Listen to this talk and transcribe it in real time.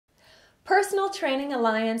Personal Training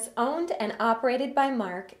Alliance, owned and operated by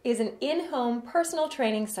Marc, is an in-home personal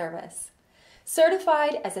training service.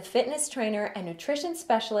 Certified as a fitness trainer and nutrition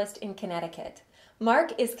specialist in Connecticut,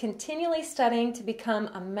 Marc is continually studying to become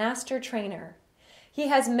a master trainer. He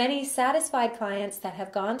has many satisfied clients that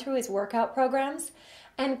have gone through his workout programs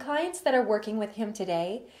and clients that are working with him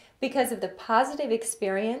today because of the positive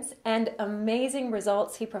experience and amazing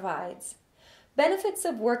results he provides. Benefits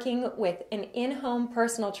of working with an in-home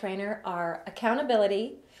personal trainer are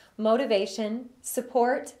accountability, motivation,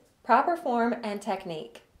 support, proper form, and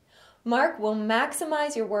technique. Marc will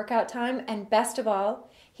maximize your workout time, and best of all,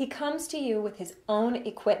 he comes to you with his own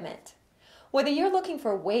equipment. Whether you're looking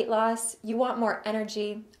for weight loss, you want more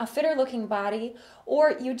energy, a fitter looking body,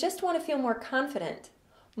 or you just want to feel more confident,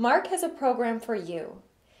 Marc has a program for you.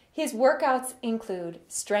 His workouts include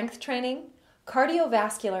strength training,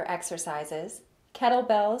 cardiovascular exercises,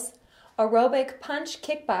 kettlebells, aerobic punch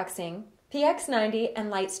kickboxing, PX90, and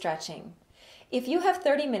light stretching. If you have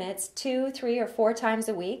 30 minutes 2, 3, or 4 times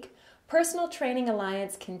a week, Personal Training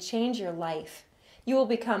Alliance can change your life. You will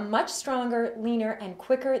become much stronger, leaner, and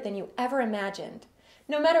quicker than you ever imagined,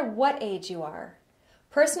 no matter what age you are.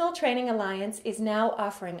 Personal Training Alliance is now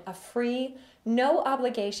offering a free,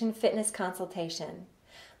 no-obligation fitness consultation.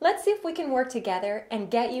 Let's see if we can work together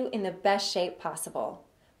and get you in the best shape possible.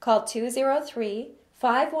 Call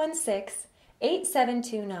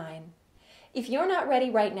 203-516-8729. If you're not ready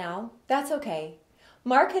right now, that's okay.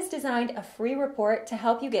 Marc has designed a free report to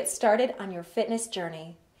help you get started on your fitness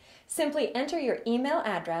journey. Simply enter your email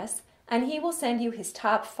address and he will send you his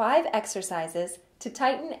top 5 exercises to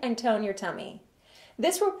tighten and tone your tummy.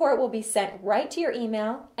 This report will be sent right to your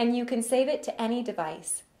email and you can save it to any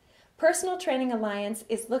device. Personal Training Alliance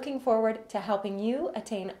is looking forward to helping you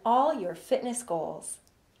attain all your fitness goals.